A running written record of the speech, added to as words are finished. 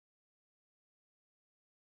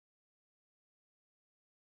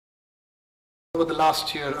Over the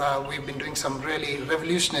last year, we've been doing some really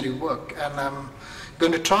revolutionary work, and I'm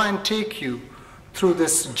going to try and take you through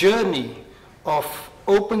this journey of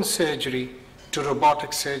open surgery to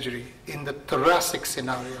robotic surgery in the thoracic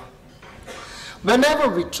scenario. Whenever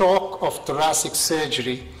we talk of thoracic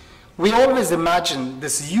surgery, we always imagine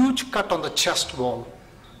this huge cut on the chest wall,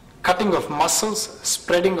 cutting of muscles,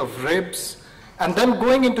 spreading of ribs, and then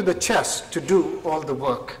going into the chest to do all the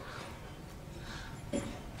work.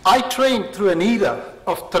 I trained through an era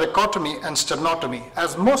of thoracotomy and sternotomy,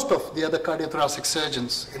 as most of the other cardiothoracic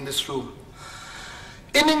surgeons in this room.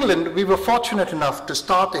 In England, we were fortunate enough to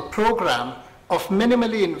start a program of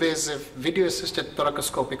minimally invasive video-assisted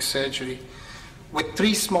thoracoscopic surgery with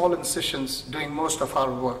 3 small incisions doing most of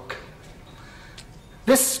our work.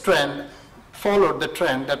 This trend followed the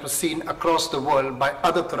trend that was seen across the world by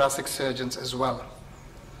other thoracic surgeons as well.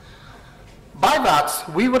 By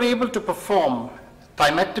that, we were able to perform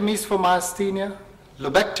thymectomies for myasthenia,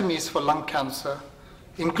 lobectomies for lung cancer,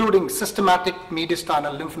 including systematic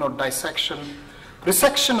mediastinal lymph node dissection,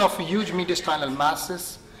 resection of huge mediastinal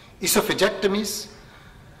masses, esophagectomies,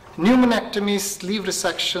 pneumonectomies, sleeve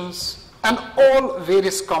resections, and all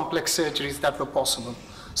various complex surgeries that were possible.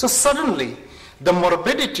 So suddenly, the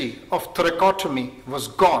morbidity of thoracotomy was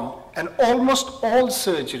gone, and almost all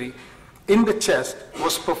surgery in the chest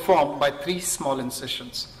was performed by 3 small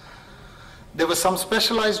incisions. There was some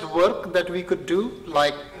specialized work that we could do,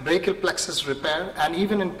 like brachial plexus repair, and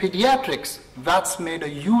even in pediatrics, that's made a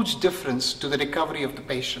huge difference to the recovery of the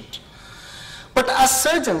patient. But as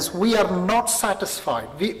surgeons, we are not satisfied.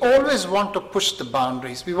 We always want to push the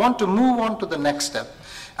boundaries. We want to move on to the next step.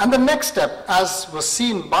 And the next step, as was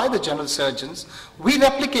seen by the general surgeons, we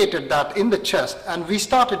replicated that in the chest, and we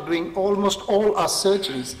started doing almost all our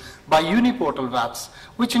surgeries by uniportal VATs,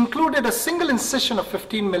 which included a single incision of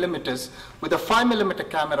 15 millimeters with a 5 millimeter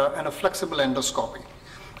camera and a flexible endoscopy.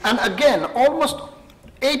 And again, almost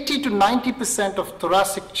 80 to 90% of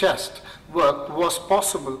thoracic chest work was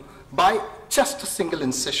possible by just a single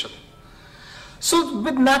incision. So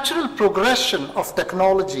with natural progression of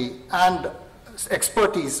technology and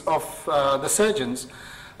expertise of the surgeons,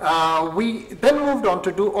 we then moved on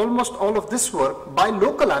to do almost all of this work by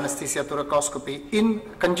local anesthesia thoracoscopy in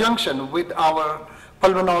conjunction with our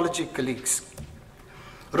pulmonology colleagues.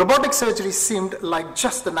 Robotic surgery seemed like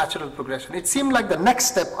just the natural progression. It seemed like the next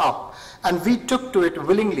step up, and we took to it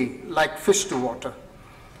willingly like fish to water.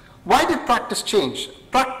 Why did practice change?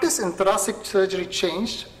 Practice in thoracic surgery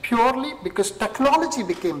changed purely because technology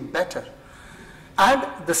became better, and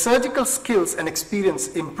the surgical skills and experience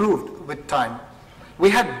improved with time. We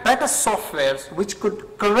had better softwares which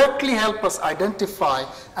could correctly help us identify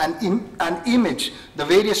and image the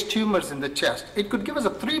various tumors in the chest. It could give us a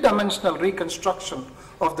 3-dimensional reconstruction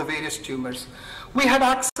of the various tumors. We had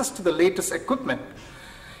access to the latest equipment.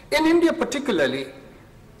 In India particularly,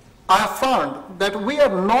 I have found that we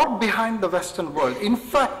are not behind the Western world. In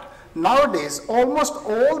fact, nowadays, almost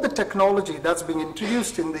all the technology that's being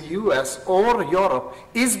introduced in the US or Europe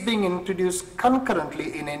is being introduced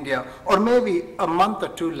concurrently in India, or maybe a month or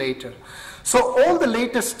 2 later. So all the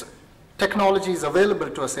latest technology is available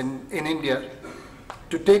to us in India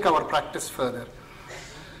to take our practice further.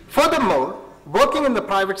 Furthermore, working in the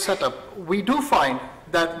private setup, we do find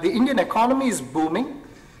that the Indian economy is booming.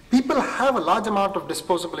 People have a large amount of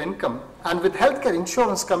disposable income, and with healthcare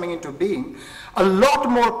insurance coming into being, a lot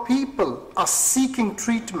more people are seeking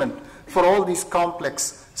treatment for all these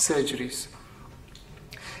complex surgeries.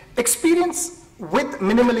 Experience with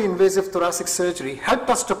minimally invasive thoracic surgery helped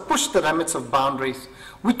us to push the limits of boundaries.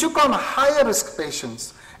 We took on higher risk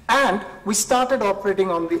patients, and we started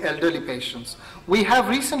operating on the elderly patients. We have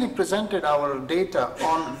recently presented our data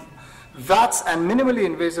on VATs and minimally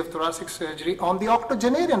invasive thoracic surgery on the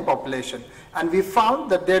octogenarian population, and we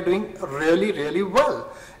found that they're doing really, really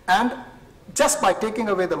well. And just by taking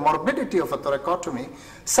away the morbidity of a thoracotomy,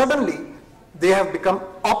 suddenly they have become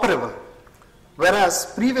operable, whereas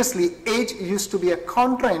previously age used to be a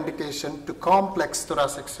contraindication to complex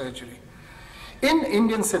thoracic surgery. In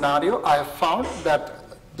Indian scenario, I have found that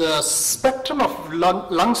the spectrum of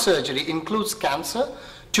lung surgery includes cancer,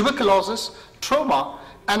 tuberculosis, trauma,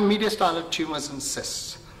 and mediastinal tumors and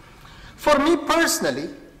cysts. For me personally,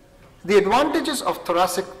 the advantages of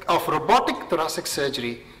robotic thoracic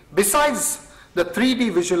surgery, besides the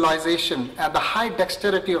 3D visualization and the high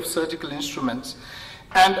dexterity of surgical instruments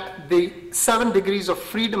and the 7 degrees of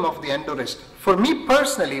freedom of the endorist, for me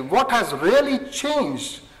personally, what has really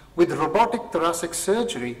changed with robotic thoracic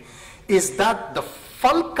surgery is that the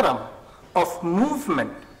fulcrum of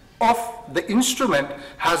movement of the instrument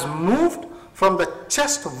has moved from the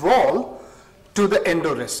chest wall to the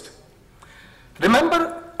endorist.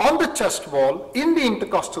 Remember, on the chest wall, in the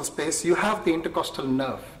intercostal space, you have the intercostal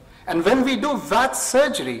nerve. And when we do VAT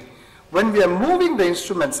surgery, when we are moving the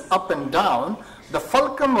instruments up and down, the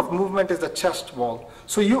fulcrum of movement is the chest wall.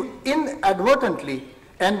 So you inadvertently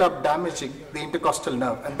end up damaging the intercostal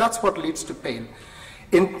nerve, and that's what leads to pain.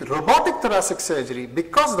 In robotic thoracic surgery,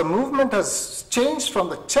 because the movement has changed from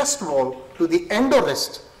the chest wall to the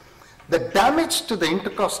endowrist, the damage to the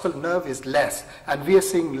intercostal nerve is less, and we are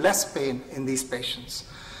seeing less pain in these patients.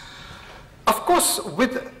 Of course,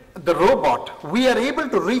 with the robot, we are able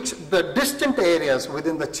to reach the distant areas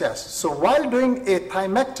within the chest. So while doing a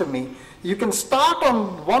thymectomy, you can start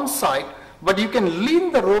on one side, but you can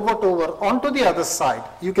lean the robot over onto the other side.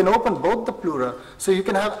 You can open both the pleura, so you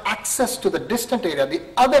can have access to the distant area, the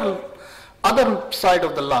other side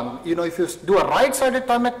of the lung. You know, if you do a right-sided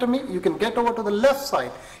thymectomy, you can get over to the left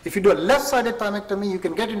side. If you do a left-sided thymectomy, you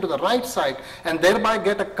can get into the right side and thereby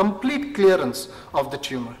get a complete clearance of the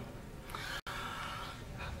tumor.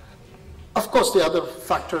 Of course, the other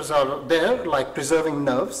factors are there, like preserving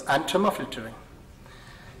nerves and tremor filtering.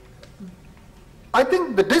 I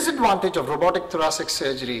think the disadvantage of robotic thoracic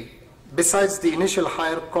surgery, besides the initial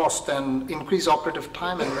higher cost and increased operative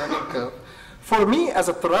time and learning curve, for me as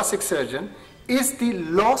a thoracic surgeon, is the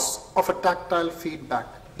loss of a tactile feedback.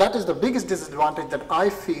 That is the biggest disadvantage that I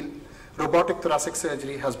feel robotic thoracic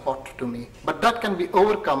surgery has brought to me. But that can be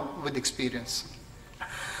overcome with experience.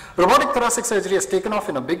 Robotic thoracic surgery has taken off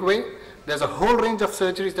in a big way. There's a whole range of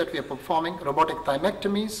surgeries that we are performing: robotic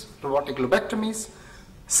thymectomies, robotic lobectomies,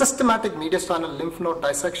 systematic mediastinal lymph node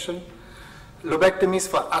dissection, lobectomies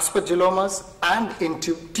for aspergillomas and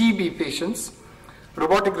into TB patients,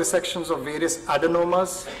 robotic resections of various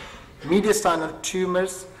adenomas, mediastinal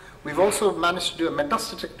tumors. We've also managed to do a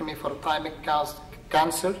metastatectomy for thymic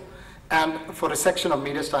cancer and for resection of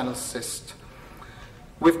mediastinal cyst.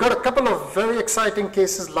 We've got a couple of very exciting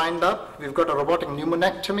cases lined up. We've got a robotic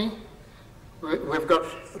pneumonectomy. We've got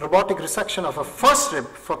robotic resection of a first rib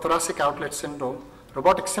for thoracic outlet syndrome,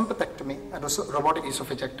 robotic sympathectomy, and also robotic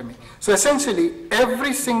esophagectomy. So essentially,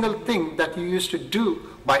 every single thing that you used to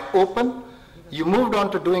do by open, you moved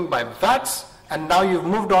on to doing by VATS, and now you've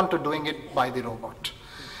moved on to doing it by the robot.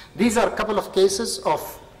 These are a couple of cases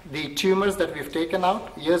of the tumors that we've taken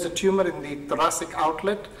out. Here's a tumor in the thoracic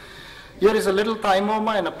outlet. Here is a little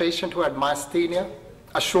thymoma in a patient who had myasthenia,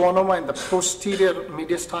 a schwannoma in the posterior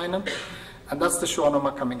mediastinum, and that's the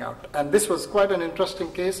schwannoma coming out. And this was quite an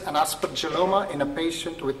interesting case, an aspergilloma in a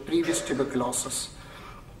patient with previous tuberculosis.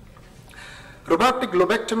 Robotic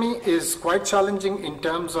lobectomy is quite challenging in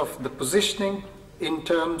terms of the positioning, in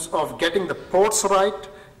terms of getting the ports right,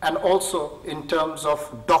 and also in terms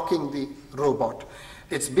of docking the robot.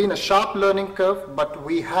 It's been a sharp learning curve, but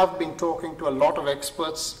we have been talking to a lot of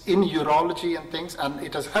experts in urology and things, and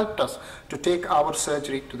it has helped us to take our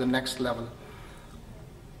surgery to the next level.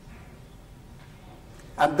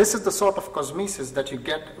 And this is the sort of cosmesis that you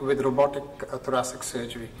get with robotic thoracic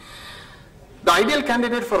surgery. The ideal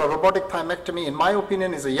candidate for a robotic thymectomy, in my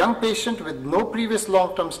opinion, is a young patient with no previous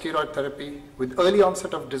long-term steroid therapy, with early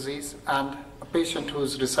onset of disease, and a patient who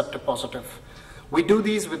is receptor positive. We do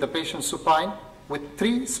these with the patient supine, with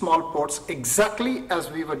 3 small ports, exactly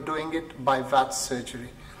as we were doing it by VATS surgery.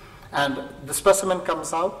 And the specimen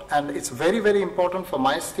comes out, and it's very, very important for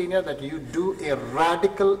myasthenia that you do a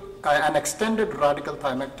radical, an extended radical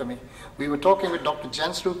thymectomy. We were talking with Dr.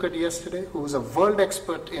 Jens Rukert yesterday, who is a world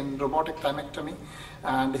expert in robotic thymectomy,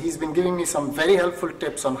 and he's been giving me some very helpful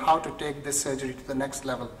tips on how to take this surgery to the next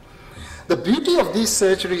level. The beauty of these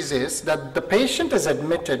surgeries is that the patient is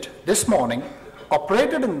admitted this morning,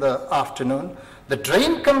 operated in the afternoon, the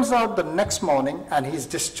drain comes out the next morning, and he's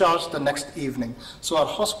discharged the next evening. So our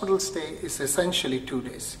hospital stay is essentially 2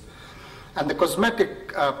 days. And the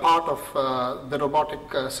cosmetic part of the robotic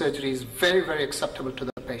surgery is very, very acceptable to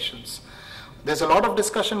the patients. There's a lot of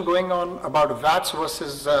discussion going on about VATS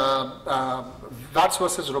versus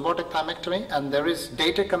robotic thymectomy, and there is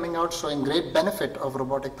data coming out showing great benefit of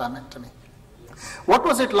robotic thymectomy. What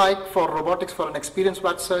was it like for robotics for an experienced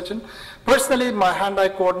VATS surgeon? Personally, my hand-eye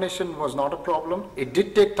coordination was not a problem. It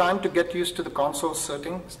did take time to get used to the console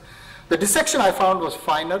settings. The dissection I found was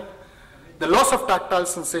finer. The loss of tactile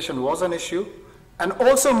sensation was an issue. And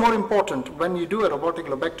also more important, when you do a robotic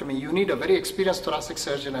lobectomy, you need a very experienced thoracic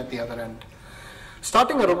surgeon at the other end.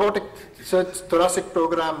 Starting a robotic thoracic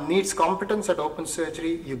program needs competence at open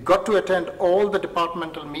surgery. You've got to attend all the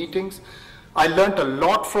departmental meetings. I learned a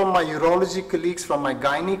lot from my urology colleagues, from my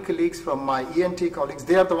gynae colleagues, from my ENT colleagues.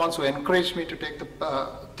 They are the ones who encouraged me to take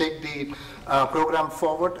the program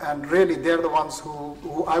forward, and really they're the ones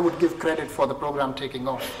who I would give credit for the program taking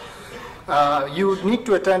off. You need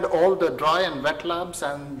to attend all the dry and wet labs,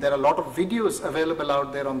 and there are a lot of videos available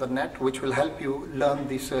out there on the net which will help you learn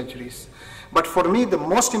these surgeries. But for me, the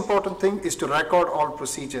most important thing is to record all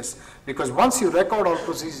procedures, because once you record all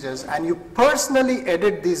procedures and you personally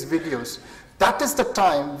edit these videos, that is the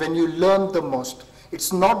time when you learn the most.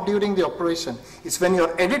 It's not during the operation. It's when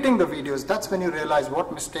you're editing the videos, that's when you realize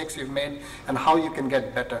what mistakes you've made and how you can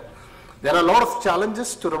get better. There are a lot of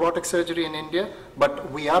challenges to robotic surgery in India,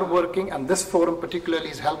 but we are working, and this forum particularly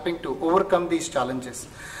is helping to overcome these challenges.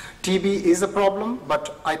 TB is a problem,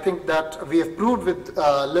 but I think that we have proved with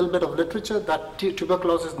a little bit of literature that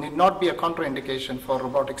tuberculosis need not be a contraindication for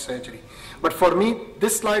robotic surgery. But for me,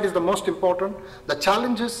 this slide is the most important. The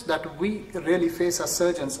challenges that we really face as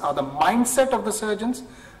surgeons are the mindset of the surgeons,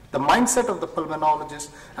 the mindset of the pulmonologists,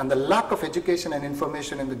 and the lack of education and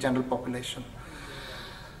information in the general population.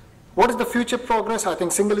 What is the future progress? I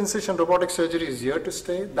think single incision robotic surgery is here to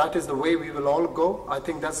stay. That is the way we will all go. I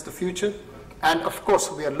think that's the future. And of course,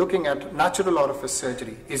 we are looking at natural orifice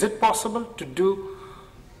surgery. Is it possible to do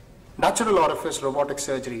natural orifice robotic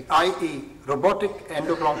surgery, i.e. robotic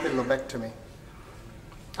endobronchial lobectomy?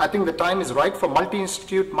 I think the time is right for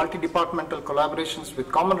multi-institute, multi-departmental collaborations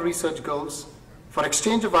with common research goals, for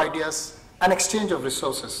exchange of ideas and exchange of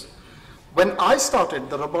resources. When I started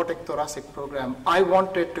the robotic thoracic program, I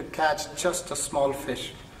wanted to catch just a small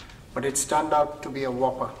fish, but it's turned out to be a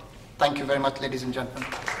whopper. Thank you very much, ladies and gentlemen.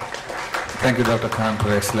 Thank you, Dr. Khan,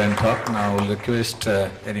 for excellent talk. Now we'll request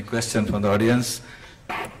any questions from the audience.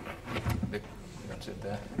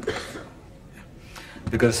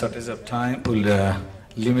 Because of the time, we'll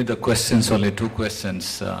limit the questions, only 2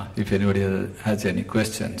 questions, if anybody has any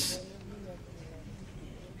questions.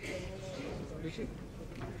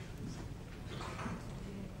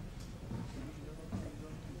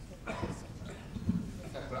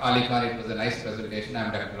 Ali Khan, it was a nice presentation.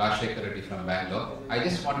 I'm Dr. Robotic from Bangalore. I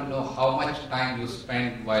just want to know how much time you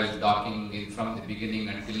spent while docking from the beginning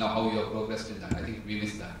until now, how you have progressed in that. I think we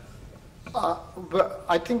missed that.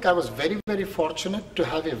 I think I was very, very fortunate to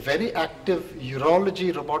have a very active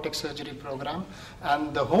urology robotic surgery program,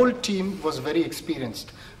 and the whole team was very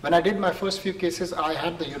experienced. When I did my first few cases, I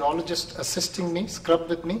had the urologist assisting me, scrub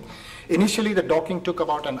with me. Initially, the docking took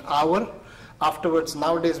about an hour. Afterwards,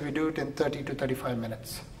 nowadays, we do it in 30 to 35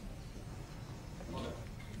 minutes.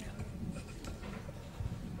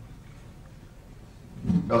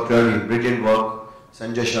 Dr. Ali, brilliant work.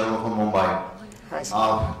 Sanjay Sharma from Mumbai.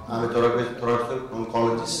 I'm a thoracic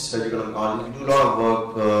oncologist, surgical oncologist. We do a lot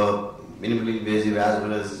of work, minimally invasive as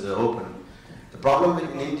well as open. The problem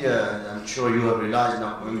in India, I'm sure you have realized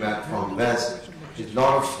now coming back from West, is a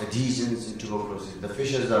lot of adhesions and tuberculosis. The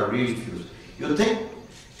fissures are really fused. You think,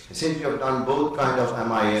 since you have done both kind of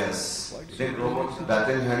MIS, you think robots are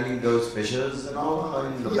better in handling those fissures and all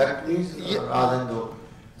in lobectomies rather than the...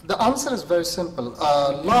 The answer is very simple.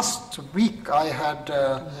 Last week I had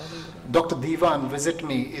Dr. Diwan visit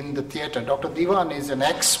me in the theater. Dr. Diwan is an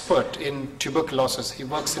expert in tuberculosis. He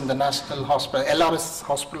works in the National Hospital, LRS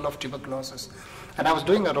Hospital of Tuberculosis. And I was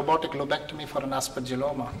doing a robotic lobectomy for an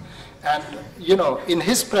aspergilloma. And, you know, in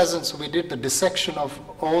his presence, we did the dissection of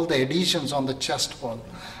all the adhesions on the chest wall.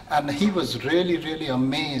 And he was really, really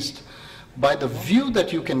amazed by the view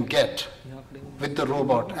that you can get with the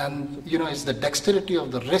robot. And, you know, it's the dexterity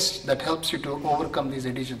of the wrist that helps you to overcome these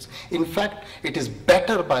adhesions. In fact, it is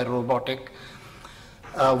better by robotic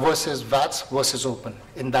versus VATS versus open,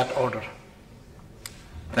 in that order.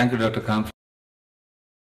 Thank you, Dr. Khan.